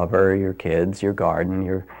your lover, your kids, your garden,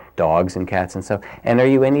 your dogs and cats and stuff, and are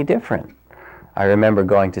you any different? I remember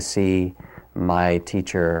going to see my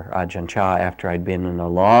teacher, Ajahn Chah, after I'd been in a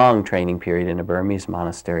long training period in a Burmese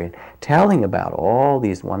monastery, and telling about all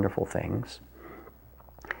these wonderful things.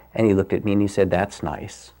 And he looked at me and he said, that's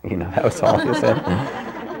nice. That was all he said.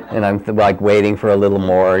 And I'm like waiting for a little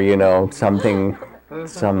more,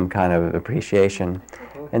 some kind of appreciation.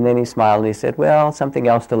 And then he smiled and he said, well, something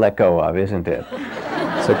else to let go of, isn't it?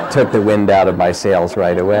 So it took the wind out of my sails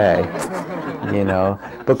right away,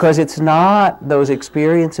 Because it's not those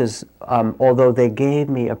experiences, although they gave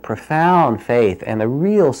me a profound faith and a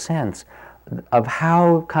real sense of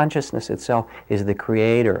how consciousness itself is the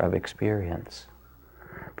creator of experience.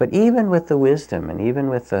 But even with the wisdom and even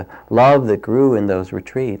with the love that grew in those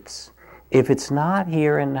retreats, if it's not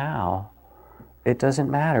here and now, it doesn't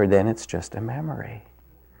matter. Then it's just a memory.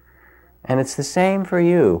 And it's the same for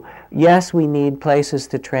you. Yes, we need places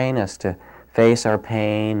to train us to face our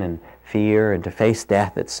pain and fear and to face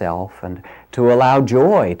death itself and to allow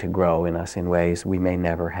joy to grow in us in ways we may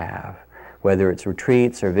never have, whether it's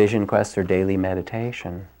retreats or vision quests or daily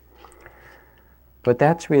meditation. But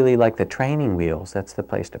that's really like the training wheels. That's the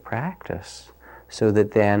place to practice, so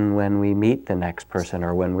that then when we meet the next person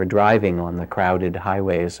or when we're driving on the crowded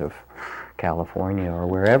highways of California or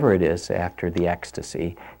wherever it is after the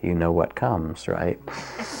ecstasy, you know what comes, right?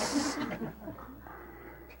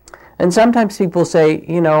 And sometimes people say,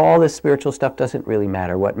 all this spiritual stuff doesn't really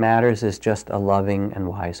matter. What matters is just a loving and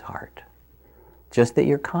wise heart. Just that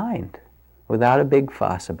you're kind, without a big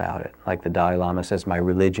fuss about it. Like the Dalai Lama says, my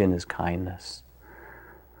religion is kindness.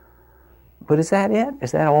 But is that it?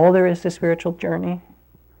 Is that all there is to spiritual journey?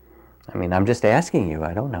 I'm just asking you,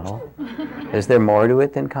 I don't know. Is there more to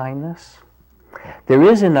it than kindness? There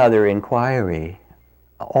is another inquiry,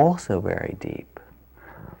 also very deep.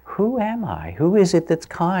 who am I? Who is it that's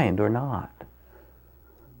kind or not?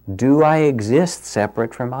 Do I exist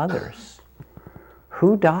separate from others?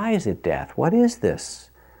 Who dies at death? What is this?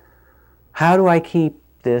 How do I keep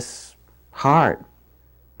this heart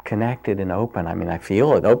connected and open? I mean, I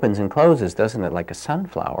feel it opens and closes, doesn't it? Like a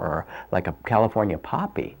sunflower or like a California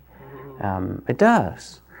poppy. It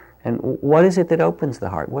does. And what is it that opens the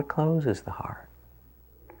heart? What closes the heart?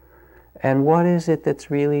 And what is it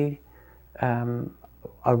that's really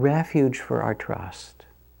a refuge for our trust?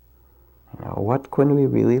 You know, what can we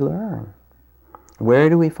really learn? Where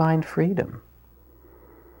do we find freedom?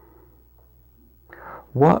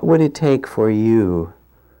 What would it take for you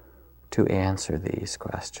to answer these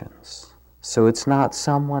questions? So it's not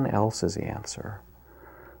someone else's answer,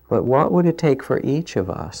 but what would it take for each of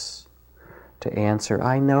us to answer,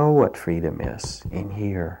 I know what freedom is in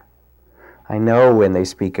here. I know when they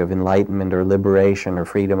speak of enlightenment or liberation or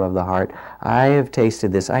freedom of the heart, I have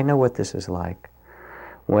tasted this. I know what this is like.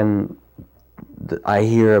 When I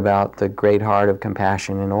hear about the great heart of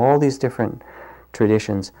compassion in all these different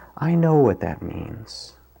traditions, I know what that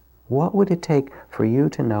means. What would it take for you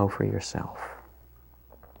to know for yourself?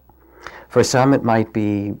 For some, it might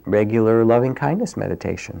be regular loving-kindness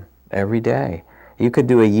meditation every day. You could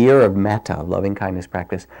do a year of metta, loving-kindness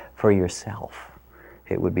practice, for yourself.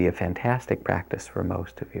 It would be a fantastic practice for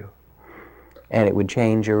most of you. And it would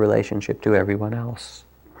change your relationship to everyone else.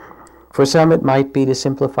 For some, it might be to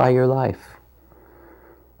simplify your life,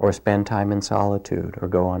 or spend time in solitude, or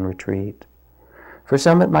go on retreat. For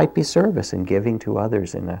some, it might be service and giving to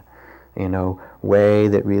others in a way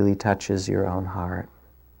that really touches your own heart.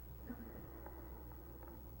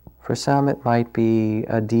 For some, it might be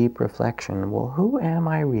a deep reflection. Well, who am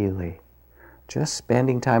I really? Just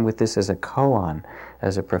spending time with this as a koan,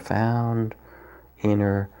 as a profound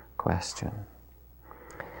inner question.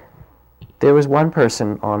 There was one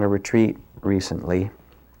person on a retreat recently,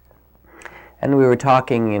 and we were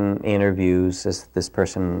talking in interviews as this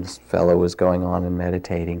fellow was going on and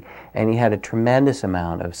meditating, and he had a tremendous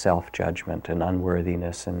amount of self-judgment and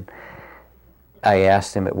unworthiness. And I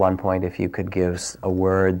asked him at one point if you could give a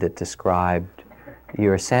word that described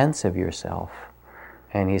your sense of yourself.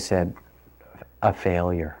 And he said, a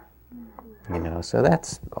failure. So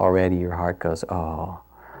that's already your heart goes, a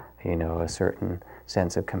certain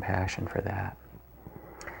sense of compassion for that.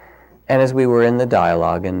 And as we were in the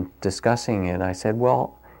dialogue and discussing it, I said,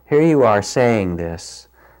 well, here you are saying this,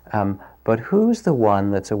 but who's the one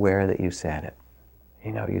that's aware that you said it?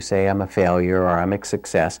 You say I'm a failure or I'm a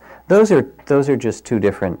success. Those are just two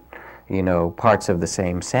different, parts of the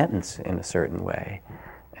same sentence in a certain way.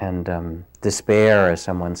 And despair, as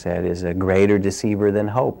someone said, is a greater deceiver than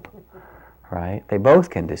hope, right? They both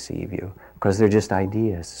can deceive you because they're just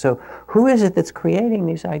ideas. So who is it that's creating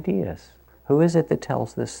these ideas? Who is it that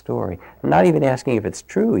tells this story? I'm not even asking if it's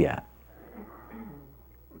true yet.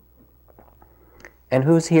 And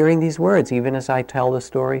who's hearing these words, even as I tell the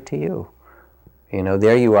story to you?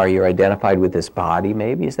 There you are, you're identified with this body,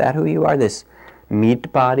 maybe. Is that who you are? This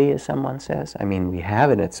meat body, as someone says? I mean, we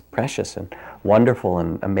have it, it's precious and wonderful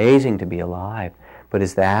and amazing to be alive. But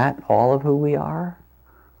is that all of who we are?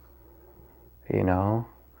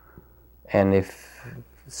 And if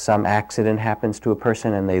some accident happens to a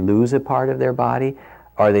person and they lose a part of their body,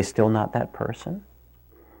 are they still not that person?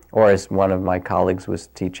 Or as one of my colleagues was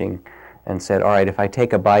teaching and said, all right, if I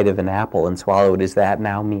take a bite of an apple and swallow it, is that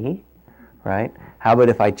now me? Right? How about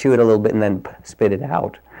if I chew it a little bit and then spit it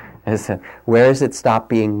out? Where does it stop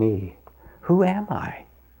being me? Who am I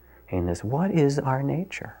in this? What is our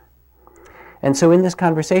nature? And so in this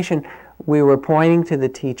conversation, we were pointing to the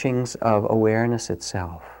teachings of awareness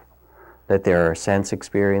itself, that there are sense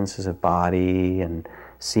experiences of body and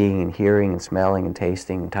seeing and hearing and smelling and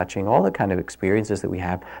tasting and touching, all the kind of experiences that we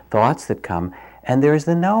have, thoughts that come, and there's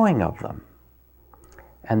the knowing of them.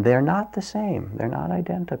 And they're not the same. They're not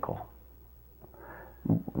identical.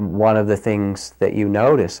 One of the things that you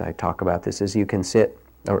notice, I talk about this, is you can sit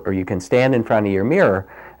or you can stand in front of your mirror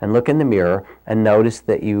and look in the mirror and notice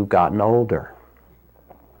that you've gotten older.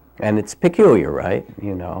 And it's peculiar, right?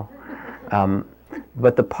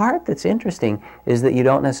 But the part that's interesting is that you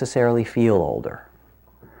don't necessarily feel older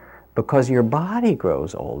because your body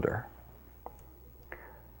grows older.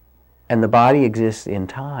 And the body exists in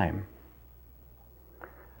time.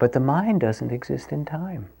 But the mind doesn't exist in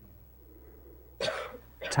time.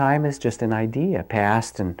 Time is just an idea.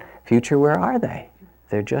 Past and future, where are they?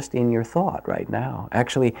 They're just in your thought right now.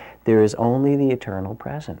 Actually, there is only the eternal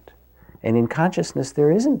present. And in consciousness,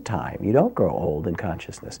 there isn't time. You don't grow old in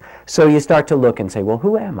consciousness. So you start to look and say, well,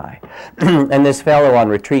 who am I? And this fellow on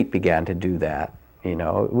retreat began to do that. You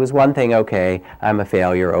know, it was one thing, okay, I'm a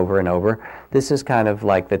failure over and over. This is kind of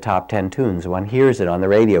like the top 10 tunes. One hears it on the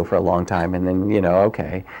radio for a long time, and then, you know,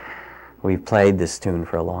 okay, we've played this tune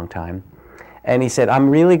for a long time. And he said,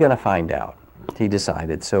 I'm really going to find out. He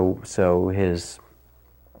decided.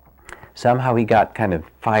 Somehow he got kind of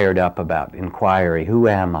fired up about inquiry. Who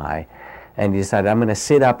am I? And he decided, I'm going to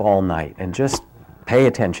sit up all night and just pay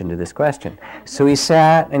attention to this question. So he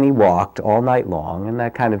sat and he walked all night long, in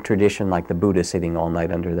that kind of tradition like the Buddha sitting all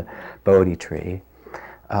night under the Bodhi tree.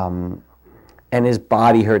 And his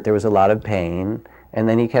body hurt. There was a lot of pain. And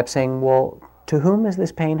then he kept saying, well, to whom is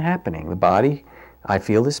this pain happening? The body, I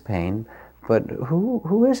feel this pain, but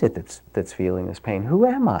who is it that's feeling this pain? Who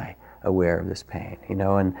am I aware of this pain? You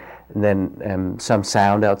know, and then some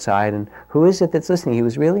sound outside, and who is it that's listening? He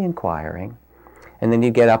was really inquiring. And then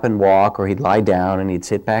he'd get up and walk, or he'd lie down and he'd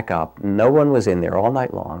sit back up. No one was in there all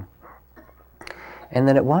night long. And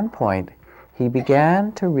then at one point, he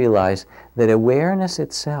began to realize that awareness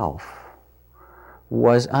itself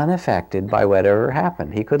was unaffected by whatever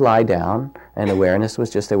happened. He could lie down, and awareness was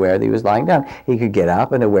just aware that he was lying down. He could get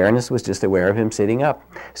up, and awareness was just aware of him sitting up.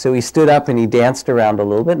 So he stood up and he danced around a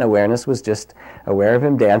little bit, and awareness was just aware of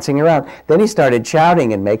him dancing around. Then he started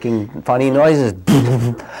shouting and making funny noises,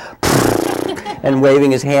 and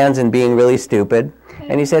waving his hands and being really stupid.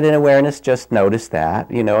 And he said, and awareness just noticed that,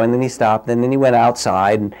 you know, and then he stopped, and then he went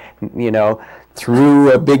outside and, you know,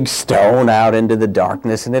 threw a big stone out into the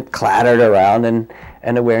darkness, and it clattered around, and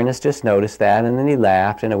awareness just noticed that, and then he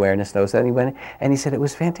laughed, and awareness noticed that, and he went, and he said, it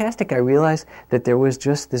was fantastic. I realized that there was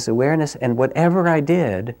just this awareness, and whatever I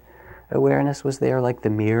did, awareness was there like the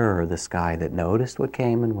mirror of the sky that noticed what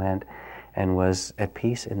came and went, and was at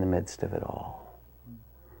peace in the midst of it all.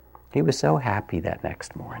 He was so happy that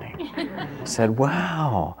next morning. Said,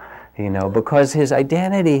 wow, you know, because his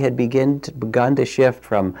identity had begun to shift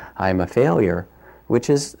from I'm a failure, which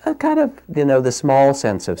is a kind of, you know, the small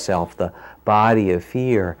sense of self, the body of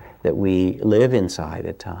fear that we live inside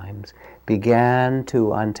at times, began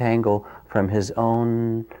to untangle from his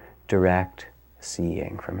own direct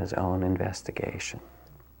seeing, from his own investigation.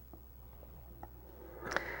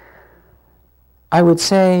 I would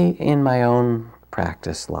say in my own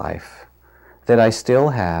practice life that I still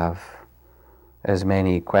have as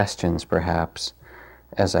many questions perhaps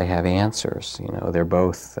as I have answers. You know, they're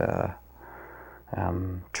both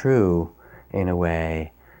true in a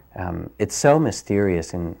way. It's so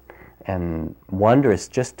mysterious and wondrous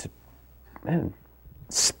just to,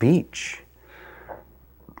 speech,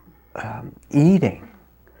 eating,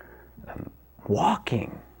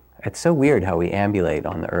 walking. It's so weird how we ambulate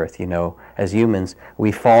on the earth, you know. As humans,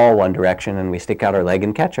 we fall one direction and we stick out our leg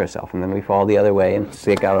and catch ourselves, and then we fall the other way and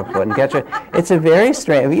stick out our foot and catch it. It's a very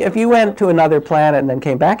strange, if you went to another planet and then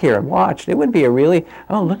came back here and watched, it would be a really,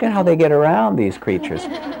 oh, look at how they get around, these creatures.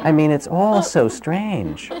 I mean, it's all so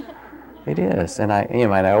strange. It is, and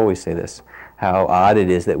I always say this, how odd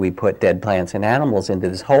it is that we put dead plants and animals into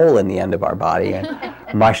this hole in the end of our body and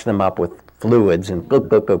mush them up with fluids and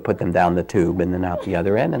put them down the tube and then out the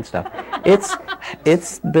other end and stuff.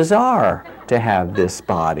 It's bizarre to have this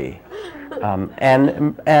body,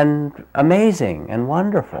 and amazing and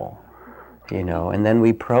wonderful, you know. And then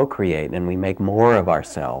we procreate and we make more of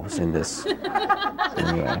ourselves in this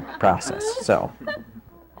process. So,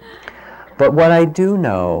 but what I do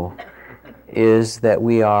know is that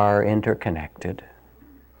we are interconnected.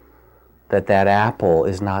 That apple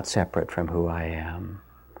is not separate from who I am.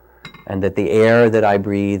 And that the air that I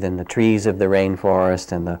breathe and the trees of the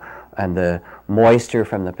rainforest and the moisture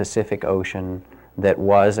from the Pacific Ocean that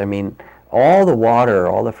was, I mean, all the water,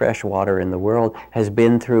 all the fresh water in the world has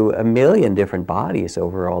been through a million different bodies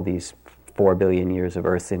over all these 4 billion years of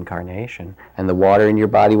Earth's incarnation. And the water in your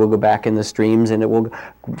body will go back in the streams and it will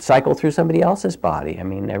cycle through somebody else's body. I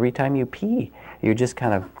mean, every time you pee, you're just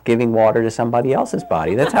kind of giving water to somebody else's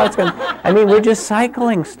body. That's how it's going to, I mean, we're just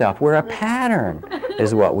cycling stuff. We're a pattern,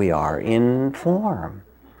 is what we are, in form.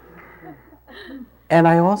 And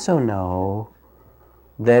I also know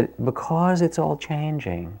that because it's all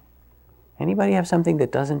changing, anybody have something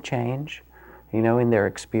that doesn't change, you know, in their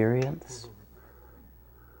experience?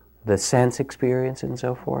 The sense experience and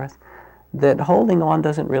so forth, that holding on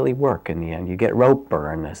doesn't really work in the end. You get rope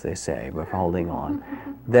burn, as they say, with holding on.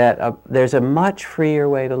 That there's a much freer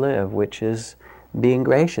way to live, which is being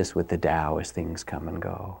gracious with the Tao as things come and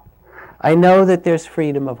go. I know that there's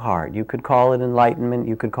freedom of heart. You could call it enlightenment,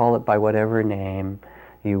 you could call it by whatever name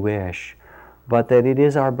you wish, but that it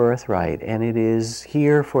is our birthright, and it is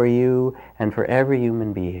here for you and for every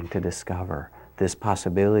human being to discover this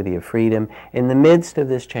possibility of freedom in the midst of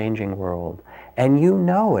this changing world. And you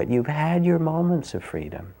know it. You've had your moments of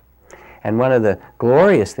freedom. And one of the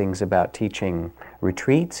glorious things about teaching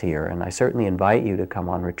retreats here, and I certainly invite you to come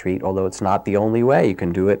on retreat, although it's not the only way. You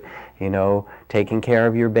can do it, taking care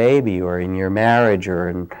of your baby or in your marriage or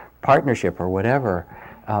in partnership or whatever.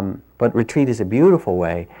 But retreat is a beautiful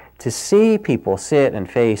way to see people sit and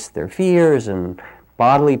face their fears and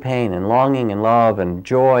bodily pain and longing and love and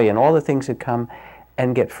joy and all the things that come,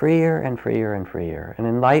 and get freer and freer and freer. And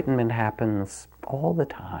enlightenment happens all the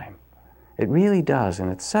time. It really does,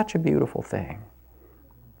 and it's such a beautiful thing.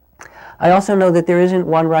 I also know that there isn't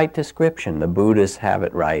one right description. The Buddhists have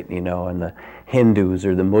it right, and the Hindus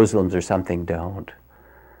or the Muslims or something don't.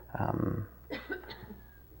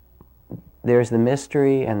 There's the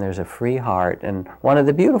mystery and there's a free heart. And one of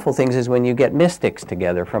the beautiful things is when you get mystics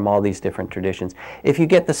together from all these different traditions. If you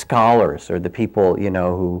get the scholars or the people,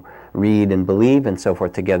 who read and believe and so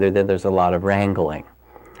forth together, then there's a lot of wrangling.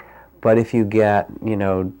 But if you get,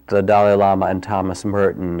 the Dalai Lama and Thomas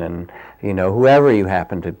Merton and, whoever you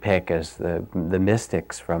happen to pick as the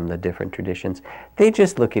mystics from the different traditions, they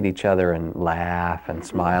just look at each other and laugh and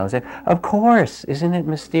smile and say, of course, isn't it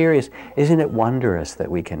mysterious? Isn't it wondrous that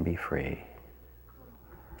we can be free?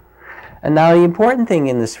 And now the important thing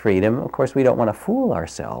in this freedom, of course we don't want to fool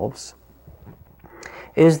ourselves,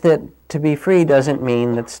 is that to be free doesn't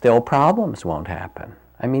mean that still problems won't happen.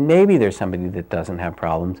 I mean, maybe there's somebody that doesn't have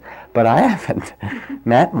problems, but I haven't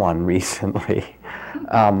met one recently.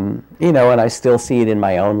 And I still see it in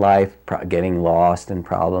my own life, getting lost and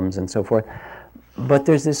problems and so forth. But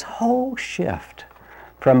there's this whole shift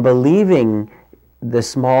from believing the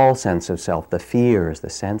small sense of self, the fears, the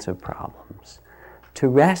sense of problems, to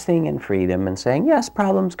resting in freedom and saying, yes,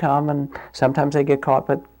 problems come and sometimes I get caught,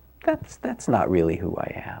 but that's not really who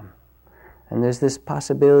I am. And there's this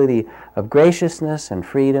possibility of graciousness and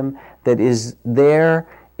freedom that is there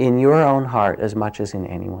in your own heart as much as in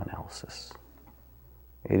anyone else's.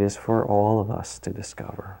 It is for all of us to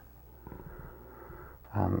discover.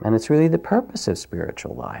 And it's really the purpose of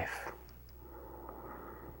spiritual life.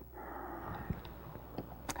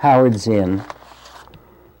 Howard Zinn,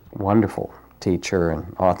 wonderful teacher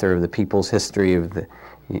and author of The People's History of the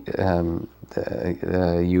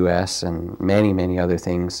U.S. and many, many other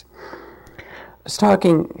things, was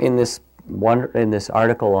talking in this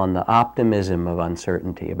article on the optimism of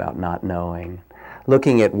uncertainty, about not knowing,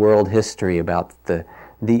 looking at world history about the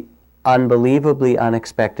unbelievably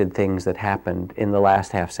unexpected things that happened in the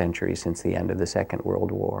last half century since the end of the Second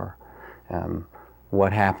World War.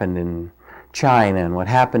 What happened in China and what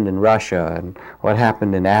happened in Russia and what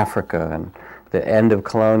happened in Africa and the end of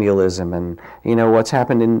colonialism and what's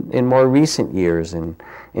happened in more recent years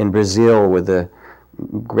in Brazil with the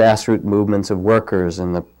grassroots movements of workers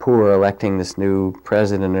and the poor electing this new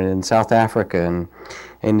president, and in South Africa and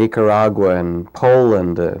in Nicaragua and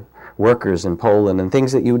Poland, workers in Poland, and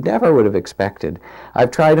things that you never would have expected. I've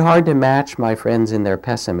tried hard to match my friends in their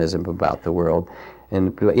pessimism about the world,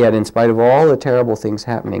 and yet in spite of all the terrible things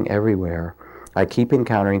happening everywhere, I keep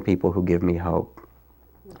encountering people who give me hope.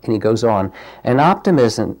 And he goes on, an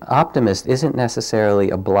optimist isn't necessarily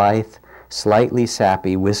a blithe, slightly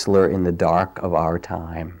sappy whistler in the dark of our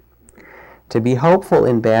time. To be hopeful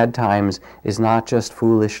in bad times is not just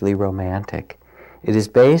foolishly romantic. It is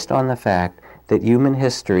based on the fact that human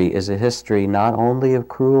history is a history not only of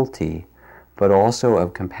cruelty, but also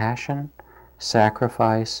of compassion,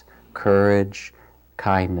 sacrifice, courage,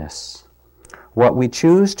 kindness. What we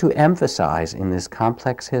choose to emphasize in this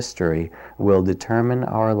complex history will determine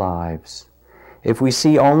our lives. If we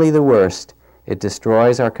see only the worst, it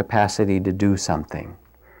destroys our capacity to do something.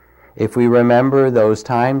 If we remember those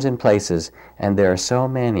times and places, and there are so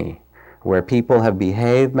many, where people have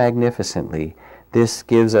behaved magnificently, this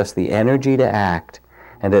gives us the energy to act,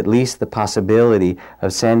 and at least the possibility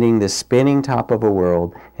of sending this spinning top of a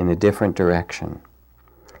world in a different direction.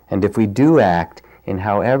 And if we do act, in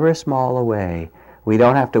however small a way, we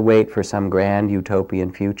don't have to wait for some grand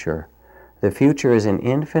utopian future. The future is an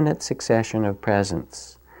infinite succession of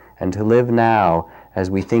presents, and to live now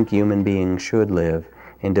as we think human beings should live,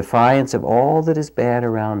 in defiance of all that is bad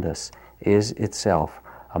around us, is itself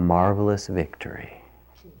a marvelous victory.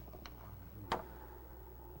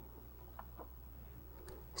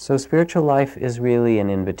 So spiritual life is really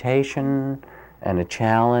an invitation and a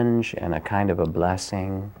challenge and a kind of a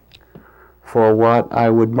blessing. For what I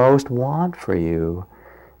would most want for you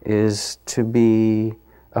is to be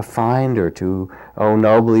a finder,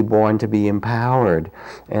 nobly born to be empowered.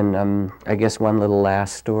 And I guess one little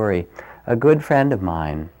last story. A good friend of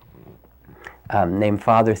mine named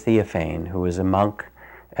Father Theophane, who was a monk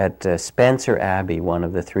at Spencer Abbey, one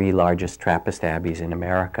of the 3 largest Trappist abbeys in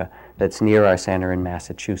America, that's near our center in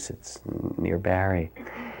Massachusetts, near Barre.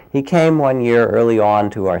 He came one year early on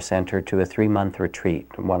to our center to a 3-month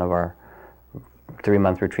retreat, one of our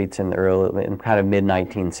 3-month retreats in kind of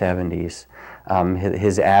mid-1970s.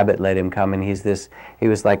 His abbot let him come, and he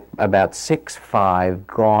was like about 6'5",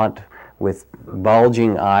 gaunt, with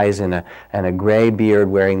bulging eyes and a gray beard,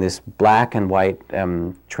 wearing this black and white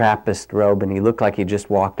Trappist robe, and he looked like he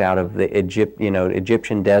just walked out of the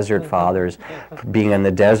Egyptian desert fathers, being in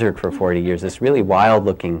the desert for 40 years. This really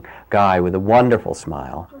wild-looking guy with a wonderful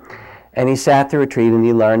smile. And he sat the retreat, and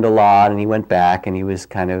he learned a lot, and he went back, and he was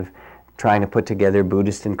kind of trying to put together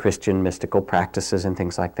Buddhist and Christian mystical practices and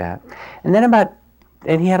things like that. And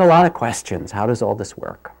he had a lot of questions. How does all this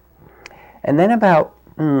work? And then about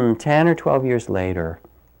 10 or 12 years later,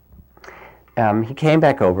 he came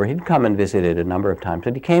back over. He'd come and visited a number of times,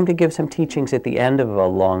 but he came to give some teachings at the end of a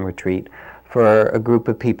long retreat for a group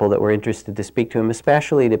of people that were interested to speak to him,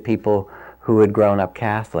 especially to people who had grown up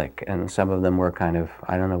Catholic, and some of them were kind of,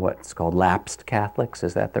 I don't know what's called, lapsed Catholics,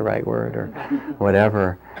 is that the right word, or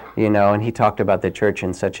whatever, and he talked about the church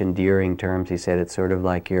in such endearing terms. He said it's sort of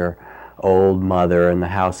like your old mother, and the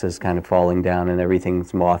house is kind of falling down and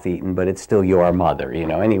everything's moth-eaten, but it's still your mother,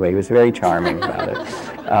 Anyway, he was very charming about it.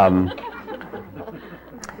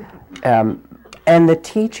 And the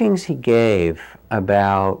teachings he gave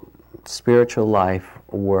about spiritual life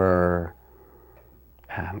were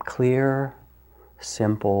clear,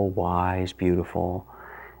 simple, wise, beautiful.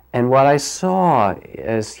 And what I saw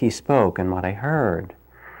as he spoke and what I heard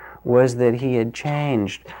was that he had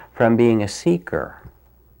changed from being a seeker,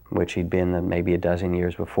 which he'd been maybe a dozen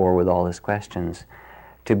years before with all his questions,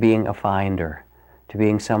 to being a finder, to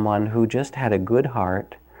being someone who just had a good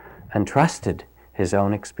heart and trusted his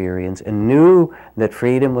own experience and knew that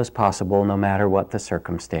freedom was possible no matter what the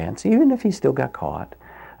circumstance, even if he still got caught,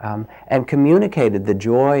 and communicated the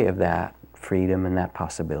joy of that freedom and that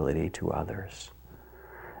possibility to others.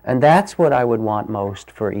 And that's what I would want most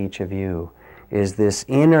for each of you, is this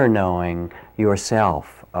inner knowing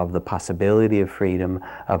yourself of the possibility of freedom,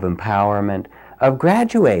 of empowerment, of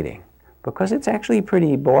graduating. Because it's actually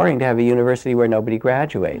pretty boring to have a university where nobody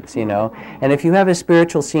graduates, And if you have a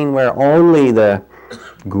spiritual scene where only the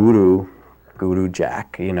Guru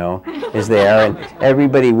Jack, is there, and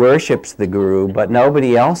everybody worships the Guru, but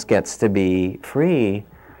nobody else gets to be free,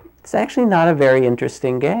 it's actually not a very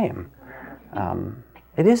interesting game.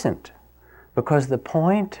 It isn't. Because the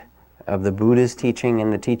point of the Buddha's teaching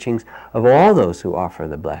and the teachings of all those who offer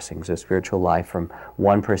the blessings of spiritual life from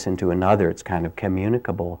one person to another, it's kind of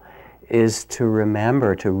communicable, is to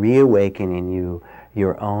remember, to reawaken in you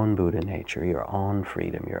your own Buddha nature, your own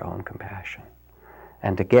freedom, your own compassion.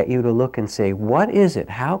 And to get you to look and say, what is it?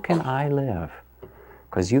 How can I live?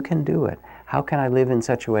 Because you can do it. How can I live in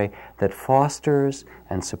such a way that fosters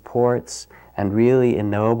and supports and really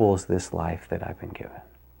ennobles this life that I've been given?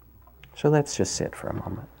 So let's just sit for a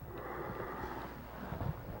moment.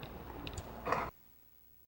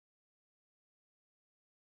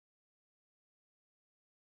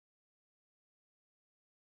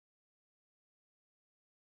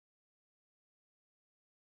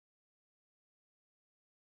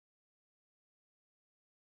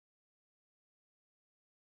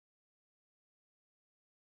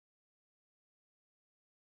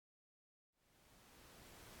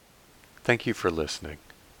 Thank you for listening.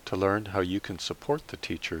 To learn how you can support the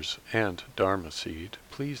teachers and Dharma Seed,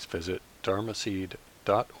 please visit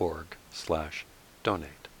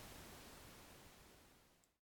dharmaseed.org/donate.